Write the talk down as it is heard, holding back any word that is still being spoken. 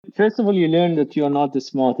First of all, you learn that you are not the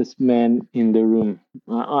smartest man in the room.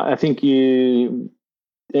 I think you,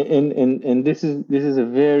 and this is a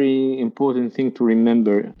very important thing to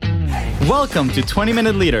remember. Welcome to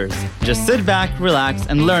 20-Minute Leaders. Just sit back, relax,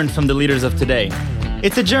 and learn from the leaders of today.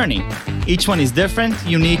 It's a journey. Each one is different,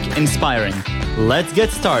 unique, inspiring. Let's get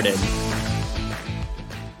started.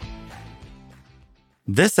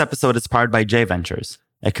 This episode is powered by J Ventures,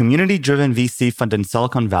 a community-driven VC fund in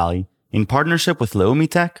Silicon Valley, in partnership with Leumi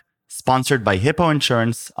Tech, sponsored by Hippo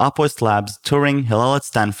Insurance, Upwest Labs, Turing, Hillel at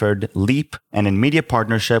Stanford, Leap, and in media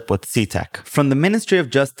partnership with CTech. From the Ministry of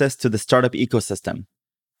Justice to the startup ecosystem.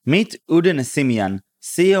 Meet Udi Nesimian,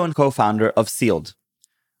 CEO and co-founder of Sealed.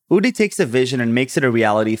 Udi takes a vision and makes it a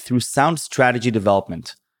reality through sound strategy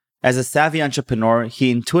development. As a savvy entrepreneur,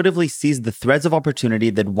 he intuitively sees the threads of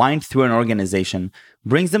opportunity that wind through an organization,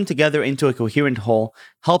 brings them together into a coherent whole,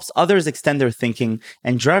 helps others extend their thinking,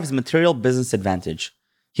 and drives material business advantage.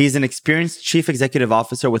 He is an experienced chief executive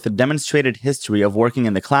officer with a demonstrated history of working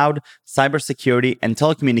in the cloud, cybersecurity, and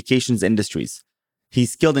telecommunications industries.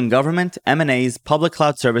 He's skilled in government, M&As, public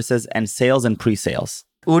cloud services, and sales and pre-sales.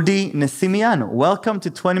 Udi Nesimian, welcome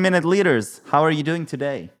to 20-Minute Leaders. How are you doing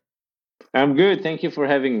today? I'm good. Thank you for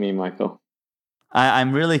having me, Michael.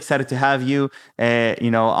 I'm really excited to have you.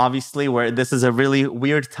 Obviously, where this is a really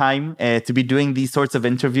weird time to be doing these sorts of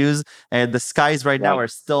interviews. The skies right now are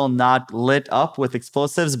still not lit up with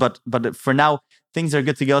explosives, but for now, things are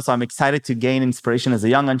good to go. So I'm excited to gain inspiration as a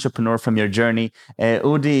young entrepreneur from your journey.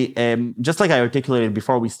 Udi, just like I articulated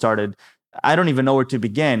before we started, I don't even know where to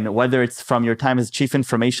begin, whether it's from your time as Chief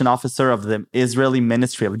Information Officer of the Israeli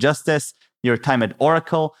Ministry of Justice, your time at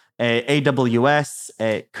Oracle, AWS,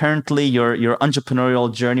 currently your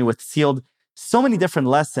entrepreneurial journey with Sealed, so many different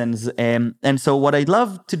lessons. And so what I'd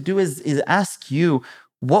love to do is ask you,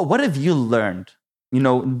 what have you learned,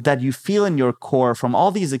 that you feel in your core from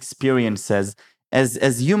all these experiences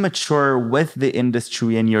as you mature with the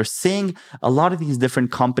industry and you're seeing a lot of these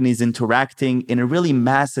different companies interacting in a really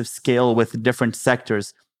massive scale with different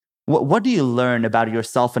sectors. What do you learn about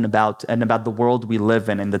yourself and about the world we live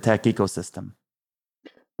in the tech ecosystem?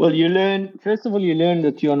 Well, first of all, you learn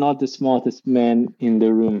that you are not the smartest man in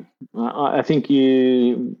the room. I think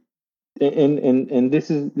you, and this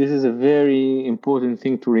is a very important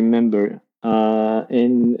thing to remember.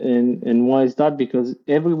 And why is that? Because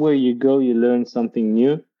everywhere you go, you learn something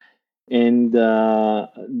new, and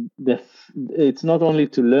it's not only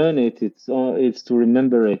to learn it; it's to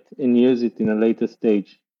remember it and use it in a later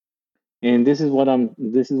stage. And this is what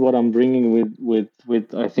I'm bringing with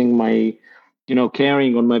I think my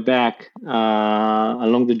carrying on my back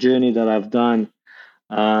along the journey that I've done.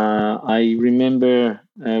 I remember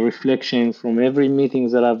reflections from every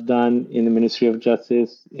meetings that I've done in the Ministry of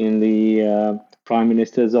Justice, in the Prime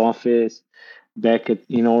Minister's office,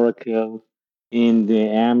 in Oracle, in the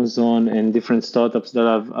Amazon, and different startups that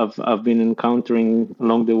I've been encountering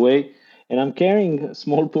along the way. And I'm carrying a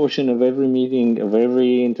small portion of every meeting, of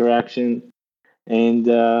every interaction, and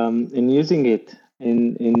using it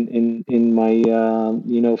in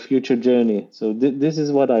my future journey. So this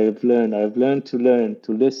is what I have learned. I've learned to learn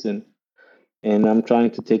to listen, and I'm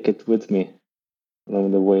trying to take it with me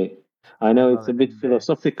along the way. I I know love it's a it. bit And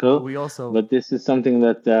philosophical, we also, but this is something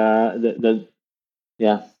that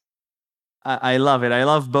yeah. I love it. I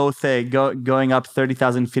love both going up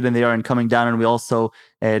 30,000 feet in the air and coming down. And we also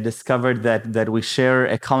discovered that we share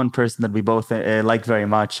a common person that we both like very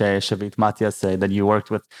much, Shavit Matias, that you worked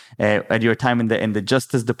with at your time in the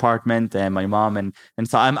Justice Department, my mom. And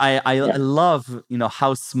so I Yeah. love,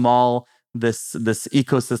 how small this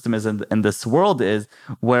ecosystem is and this world is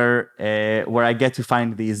where I get to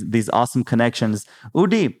find these awesome connections.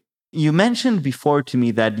 Udi, you mentioned before to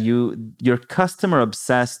me that you're customer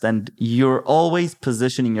obsessed and you're always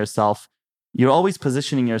positioning yourself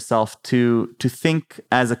to think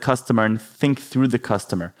as a customer and think through the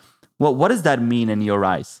customer. What does that mean in your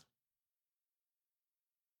eyes?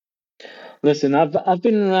 Listen, I've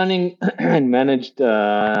been running and managed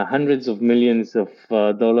hundreds of millions of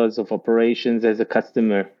dollars of operations as a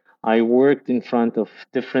customer. I worked in front of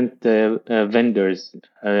different vendors,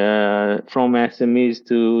 from SMEs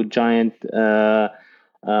to giant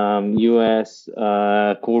US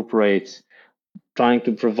corporates, trying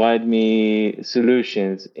to provide me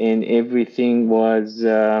solutions, and everything was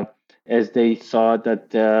as they thought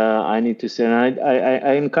that I need to say. And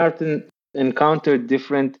I encountered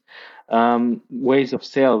different ways of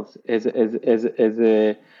sales as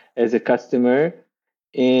a customer,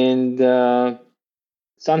 and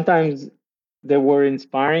sometimes they were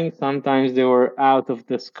inspiring, sometimes they were out of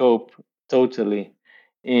the scope totally,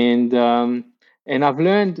 and I've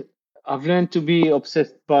learned. I've learned to be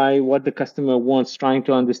obsessed by what the customer wants, trying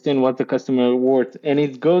to understand what the customer wants, and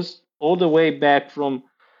it goes all the way back from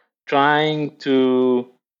trying to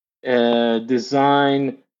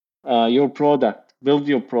design your product, build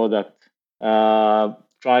your product,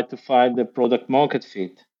 try to find the product market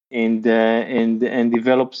fit, and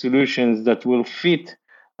develop solutions that will fit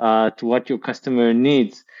to what your customer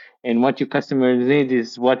needs. And what your customer needs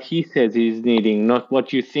is what he says he's needing, not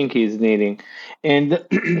what you think he's needing. And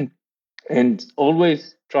and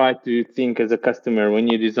always try to think as a customer when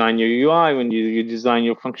you design your UI, when you design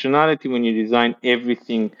your functionality, when you design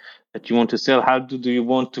everything that you want to sell. How do you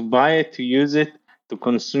want to buy it, to use it, to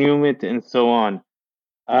consume it, and so on.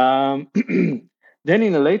 Um, then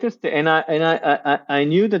in the latest, and I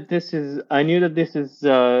knew that this is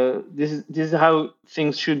how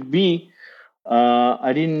things should be.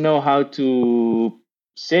 I didn't know how to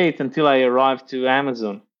say it until I arrived to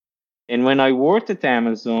Amazon. And when I worked at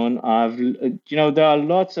Amazon, there are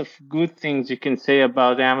lots of good things you can say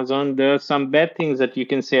about Amazon. There are some bad things that you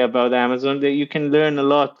can say about Amazon that you can learn a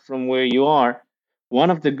lot from where you are. One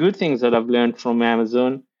of the good things that I've learned from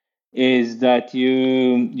Amazon is that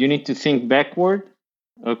you need to think backward,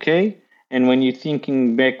 okay? And when you're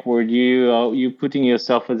thinking backward, you putting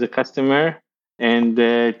yourself as a customer and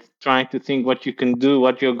trying to think what you can do,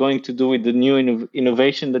 what you're going to do with the new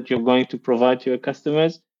innovation that you're going to provide to your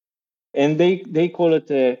customers. And they call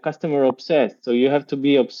it customer obsessed. So you have to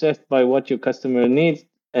be obsessed by what your customer needs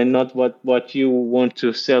and not what you want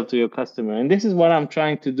to sell to your customer. And this is what I'm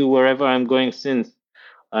trying to do wherever I'm going, since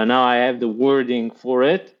now I have the wording for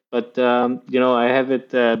it, but I have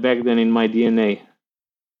it back then in my DNA.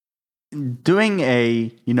 Doing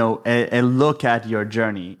a look at your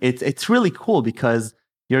journey, it's really cool because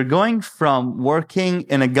you're going from working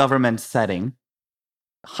in a government setting,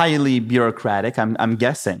 highly bureaucratic, I'm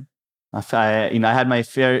guessing. If I had my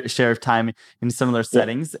fair share of time in similar Yeah.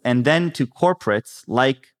 settings, and then to corporates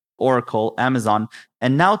like Oracle, Amazon,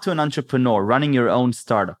 and now to an entrepreneur running your own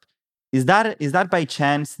startup. Is that by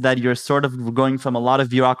chance that you're sort of going from a lot of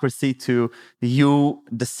bureaucracy to you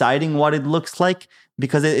deciding what it looks like?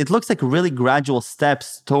 Because it looks like really gradual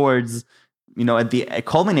steps towards, at the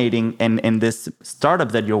culminating in this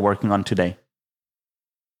startup that you're working on today.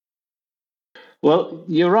 Well,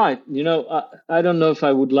 you're right. I don't know if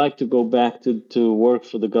I would like to go back to work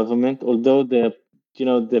for the government, although the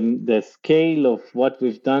scale of what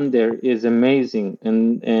we've done there is amazing,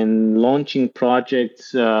 and launching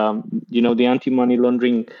projects, the anti-money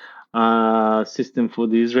laundering system for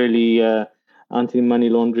the Israeli anti-money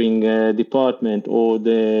laundering department, or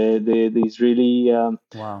the Israeli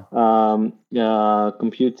Wow.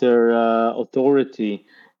 computer authority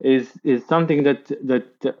is something or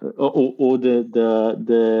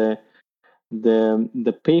the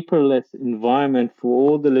paperless environment for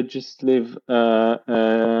all the legislative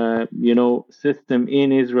system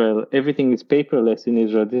in Israel. Everything is paperless in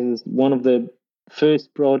Israel. This is one of the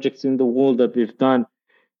first projects in the world that we've done.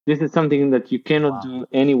 This is something that you cannot Wow. do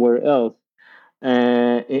anywhere else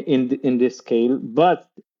in this scale, but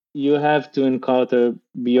you have to encounter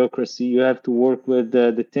bureaucracy. You have to work with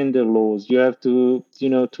the tender laws. You have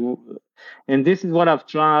and this is what I've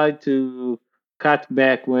tried to cut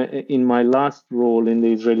back in my last role in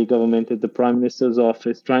the Israeli government at the Prime Minister's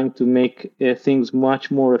office, trying to make things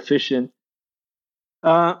much more efficient.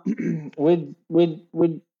 Uh, with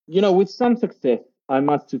some success, I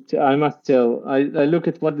must tell. I look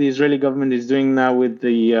at what the Israeli government is doing now with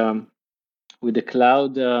the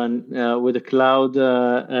cloud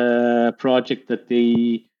project that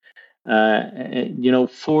they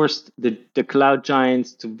forced the cloud giants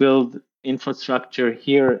to build infrastructure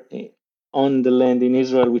here on the land in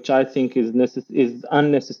Israel, which I think is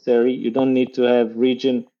unnecessary. You don't need to have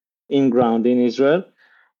region in ground in Israel.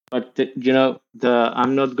 But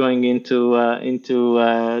I'm not going into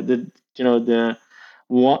the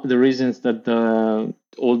the reasons that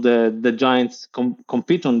all the giants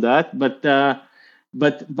compete on that. But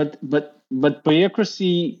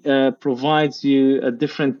bureaucracy provides you a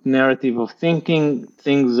different narrative of thinking.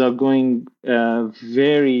 Things are going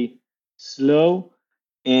very slow,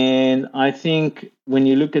 and I think when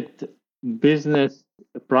you look at business,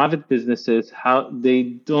 private businesses, how they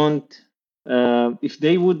don't, if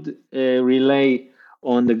they would rely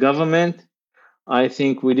on the government, I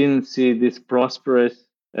think we didn't see this prosperous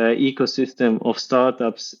ecosystem of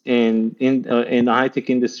startups in the high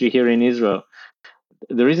tech industry here in Israel.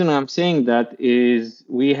 The reason I'm saying that is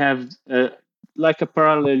we have like a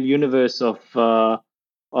parallel universe of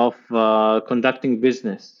conducting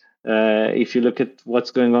business. If you look at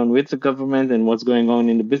what's going on with the government and what's going on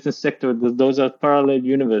in the business sector, those are parallel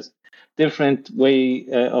universe. different way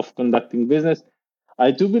of conducting business.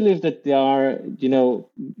 I do believe that there are,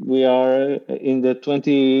 we are in the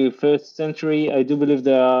 21st century. I do believe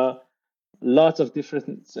there are lots of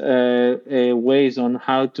different ways on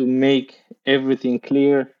how to make everything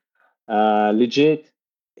clear, legit,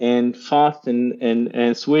 and fast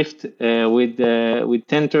and swift with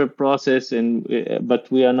tender process. But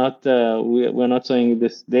we are not we're not saying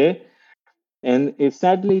this there. And it's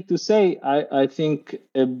sadly to say, I think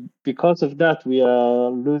because of that, we are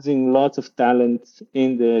losing lots of talent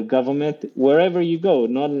in the government, wherever you go,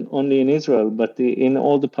 not only in Israel, but in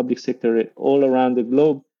all the public sector all around the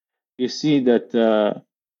globe. You see that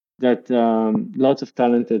lots of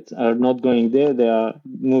talented are not going there; they are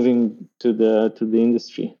moving to the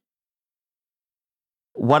industry.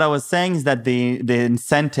 What I was saying is that the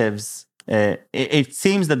incentives, it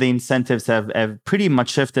seems that the incentives have pretty much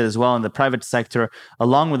shifted as well in the private sector,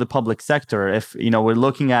 along with the public sector. If we're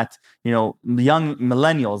looking at young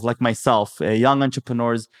millennials like myself, young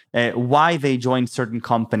entrepreneurs, why they join certain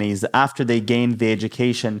companies after they gain the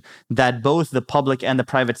education that both the public and the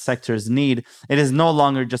private sectors need. It is no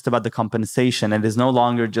longer just about the compensation. It is no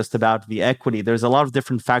longer just about the equity. There's a lot of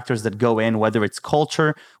different factors that go in, whether it's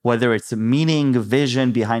culture, whether it's meaning,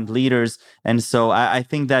 vision behind leaders. And so I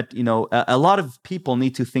think that a lot of people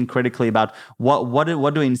need to think critically about what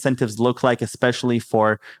do incentives look like, especially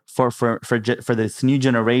for this new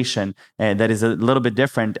generation that is a little bit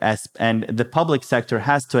different. And the public sector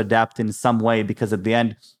has to adapt in some way, because at the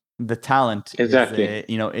end, the talent Exactly. is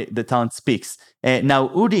the talent speaks. Now,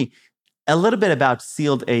 Udi, a little bit about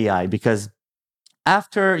Sealed AI, because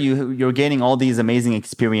after you're gaining all these amazing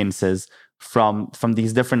experiences from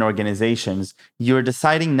these different organizations, you're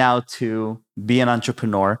deciding now to be an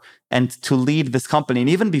entrepreneur and to lead this company. And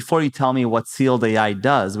even before you tell me what Sealed AI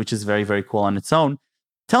does, which is very, very cool on its own,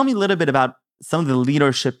 tell me a little bit about some of the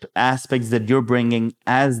leadership aspects that you're bringing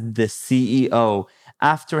as the CEO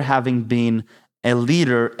after having been a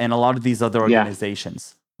leader in a lot of these other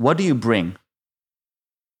organizations. What do you bring?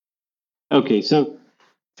 Okay, so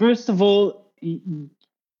first of all,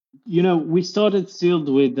 we started Sealed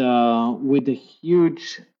with a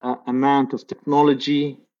huge amount of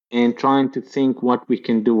technology and trying to think what we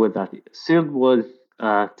can do with that. Sealed was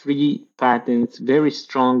 3 patents, very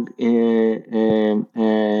strong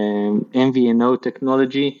MVNO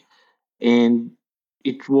technology, and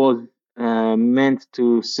it was meant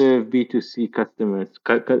to serve B2C customers,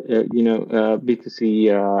 B2C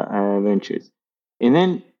ventures. And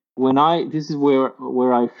then this is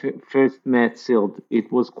where I first met Sealed.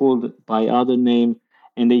 It was called by other name,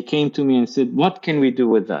 and they came to me and said, "What can we do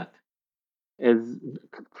with that?" As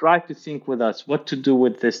try to think with us what to do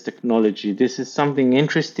with this technology. This is something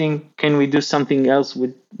interesting. Can we do something else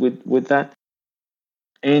with that?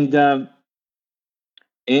 And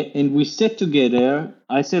and we sat together.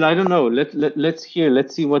 I said, I don't know. Let's hear.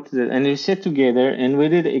 Let's see what. And we sat together, and we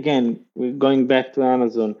did again. We're going back to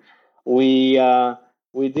Amazon. We uh,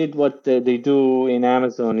 we did what they do in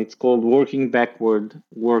Amazon. It's called working backward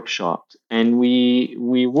workshops, and we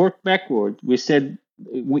worked backward. We said,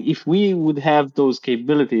 if we would have those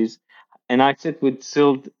capabilities, and I sat with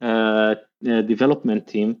Silt development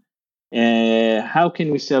team, how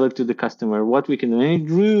can we sell it to the customer? What we can do? And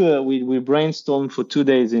we brainstormed for 2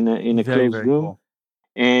 days in a Very, closed very room, cool.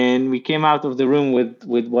 and we came out of the room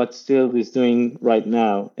with what Still is doing right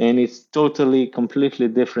now, and it's totally completely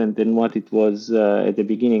different than what it was at the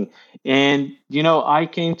beginning. And I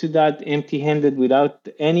came to that empty-handed without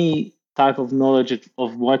any type of knowledge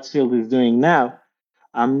of what Still is doing now.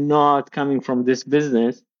 I'm not coming from this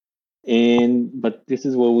business, but this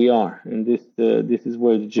is where we are, and this is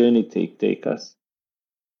where the journey take us.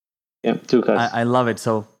 Yeah, took us. I love it.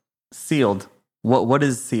 So, Sealed. What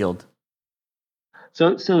is Sealed?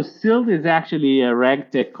 So Silt is actually a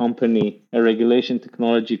RegTech company, a regulation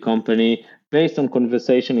technology company based on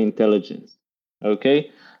conversation intelligence.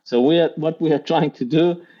 Okay, so what we are trying to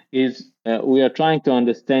do is we are trying to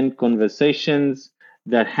understand conversations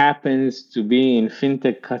that happens to be in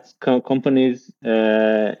fintech companies,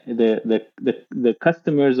 the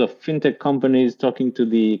customers of fintech companies talking to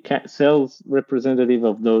the sales representative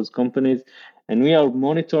of those companies, and we are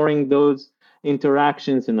monitoring those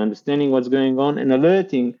interactions and understanding what's going on and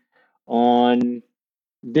alerting on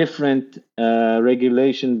different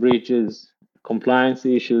regulation breaches, compliance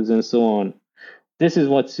issues, and so on. This is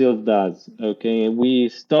what SILT does. Okay, we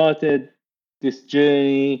started this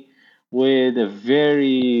journey with a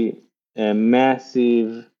very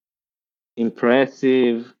massive,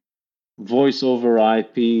 impressive voice over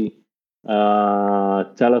IP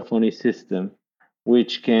telephony system,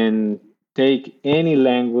 which can take any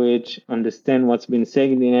language, understand what's been said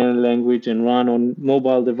in any language, and run on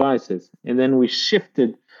mobile devices. And then we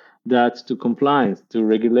shifted that to compliance, to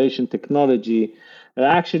regulation technology that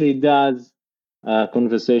actually does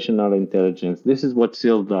conversational intelligence. This is what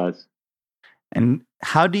SIL does. And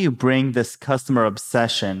how do you bring this customer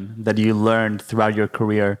obsession that you learned throughout your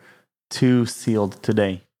career to Sealed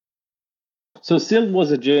today? So SIL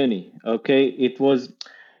was a journey. Okay, it was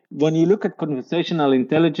when you look at conversational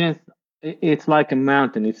intelligence, it's like a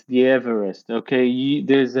mountain. It's the Everest. Okay,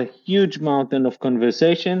 there's a huge mountain of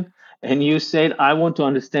conversation, and you said, "I want to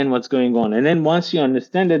understand what's going on." And then once you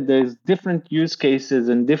understand it, there's different use cases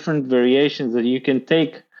and different variations that you can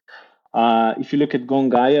take. If you look at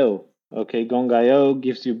Gong.io, okay, Gong.io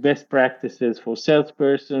gives you best practices for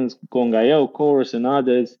salespersons. Gong.io, Chorus, and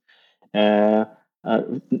others uh,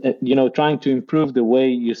 trying to improve the way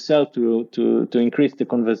you sell to increase the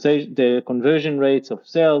conversion rates of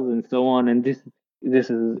sales and so on. And this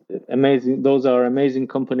is amazing. Those are amazing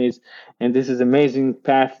companies, and this is amazing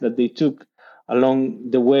path that they took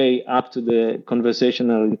along the way up to the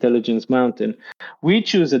conversational intelligence mountain. We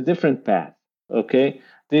choose a different path. Okay,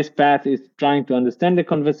 this path is trying to understand the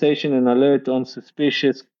conversation and alert on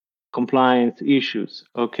suspicious compliance issues.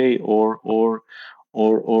 Okay, or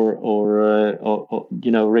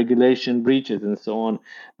regulation breaches and so on.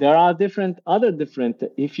 There are different.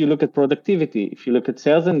 If you look at productivity, if you look at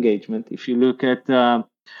sales engagement, if you look at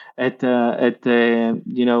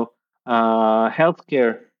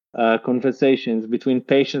healthcare conversations between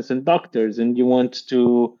patients and doctors, and you want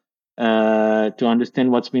to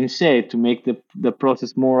understand what's been said, to make the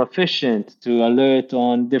process more efficient, to alert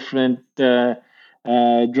on different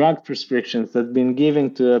drug prescriptions that have been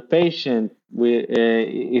given to a patient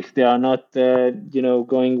if they are not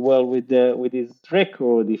going well with his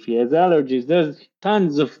record, if he has allergies. There's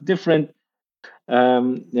tons of different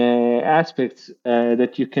aspects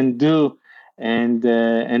that you can do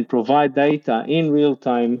and provide data in real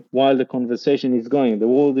time while the conversation is going. The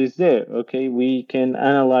world is there. Okay, we can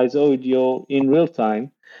analyze audio in real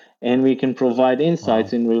time, and we can provide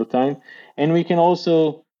insights Wow. in real time, and we can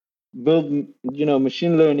also build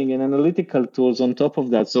machine learning and analytical tools on top of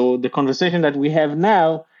that. So the conversation that we have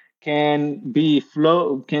now can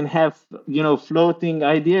have floating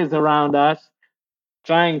ideas around us,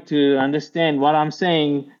 trying to understand what I'm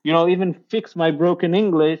saying, even fix my broken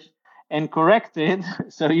English and correct it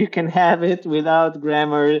so you can have it without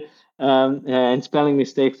grammar and spelling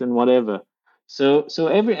mistakes and whatever. So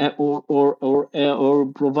every or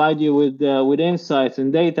provide you with insights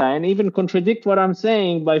and data, and even contradict what I'm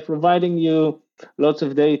saying by providing you lots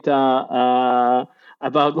of data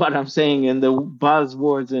about what I'm saying and the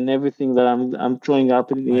buzzwords and everything that I'm throwing up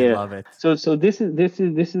in the I air. love it. So this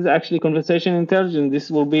is actually conversation intelligence. This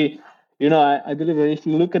will be, I believe that if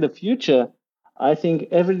you look at the future, I think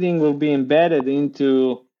everything will be embedded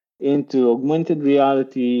into augmented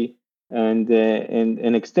reality and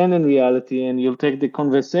extended reality, and you'll take the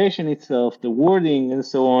conversation itself, the wording, and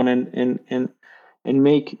so on, and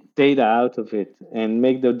make data out of it, and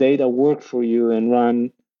make the data work for you and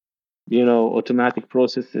run, automatic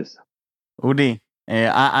processes. Udi,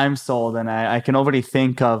 I'm sold, and I can already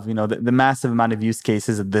think of the massive amount of use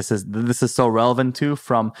cases that this is so relevant to,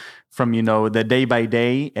 from the day by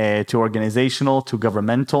day to organizational to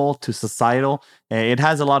governmental to societal. It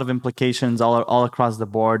has a lot of implications all across the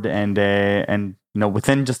board, and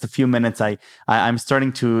within just a few minutes, I'm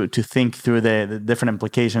starting to think through the different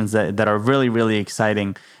implications that are really really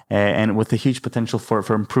exciting, and with a huge potential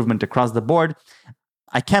for improvement across the board.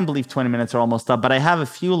 I can't believe 20 minutes are almost up, but I have a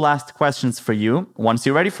few last questions for you. Once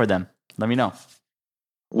you're ready for them, let me know.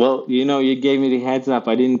 Well, you gave me the heads up.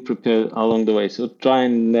 I didn't prepare along the way, so try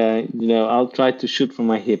and I'll try to shoot from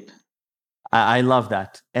my hip. I love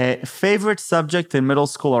that. Favorite subject in middle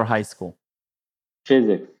school or high school?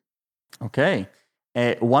 Physics. Okay.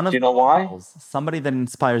 One Do of you your know why? models, somebody that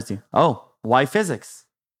inspires you. Oh, why physics?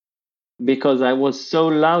 Because I was so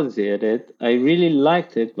lousy at it. I really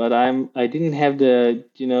liked it, but I didn't have the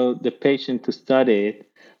patience to study it.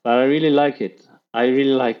 But I really like it. I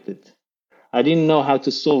really liked it. I didn't know how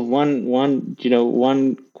to solve one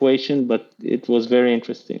question, but it was very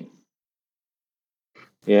interesting.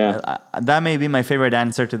 Yeah. That may be my favorite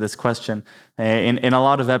answer to this question in a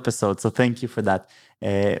lot of episodes. So thank you for that.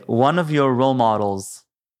 One of your role models,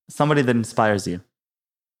 somebody that inspires you.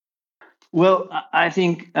 Well, I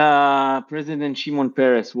think President Shimon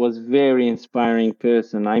Peres was very inspiring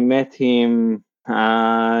person. I met him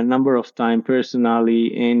a number of times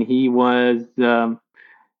personally, and he was a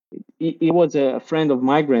friend of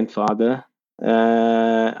my grandfather.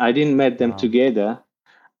 I didn't met them Wow. together,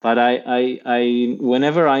 But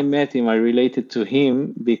whenever I met him, I related to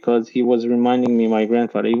him because he was reminding me my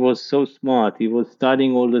grandfather. He was so smart. He was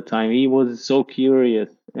studying all the time. He was so curious,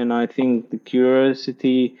 and I think the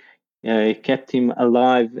curiosity kept him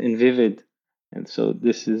alive and vivid. And so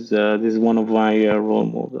this is one of my role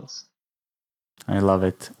models. I love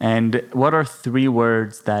it. And what are 3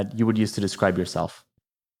 words that you would use to describe yourself?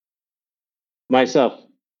 Myself,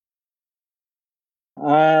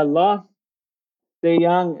 laugh, stay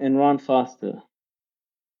young, and run faster.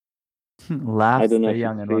 I Laugh, don't know stay if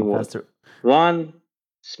young, it's and 3 run words. faster. Run,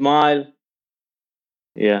 smile,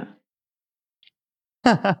 yeah.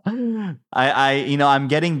 I'm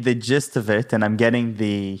getting the gist of it, and I'm getting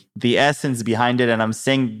the essence behind it, and I'm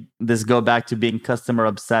saying this go back to being customer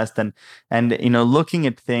obsessed, and looking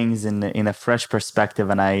at things in a fresh perspective,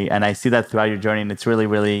 and I see that throughout your journey, and it's really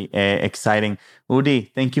really exciting.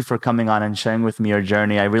 Udi, thank you for coming on and sharing with me your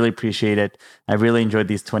journey. I really appreciate it. I really enjoyed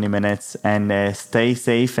these 20 minutes, and stay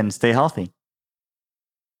safe and stay healthy.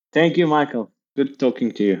 Thank you, Michael. Good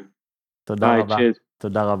talking to you. תודה Bye. רבה. Cheers.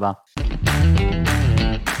 תודה רבה.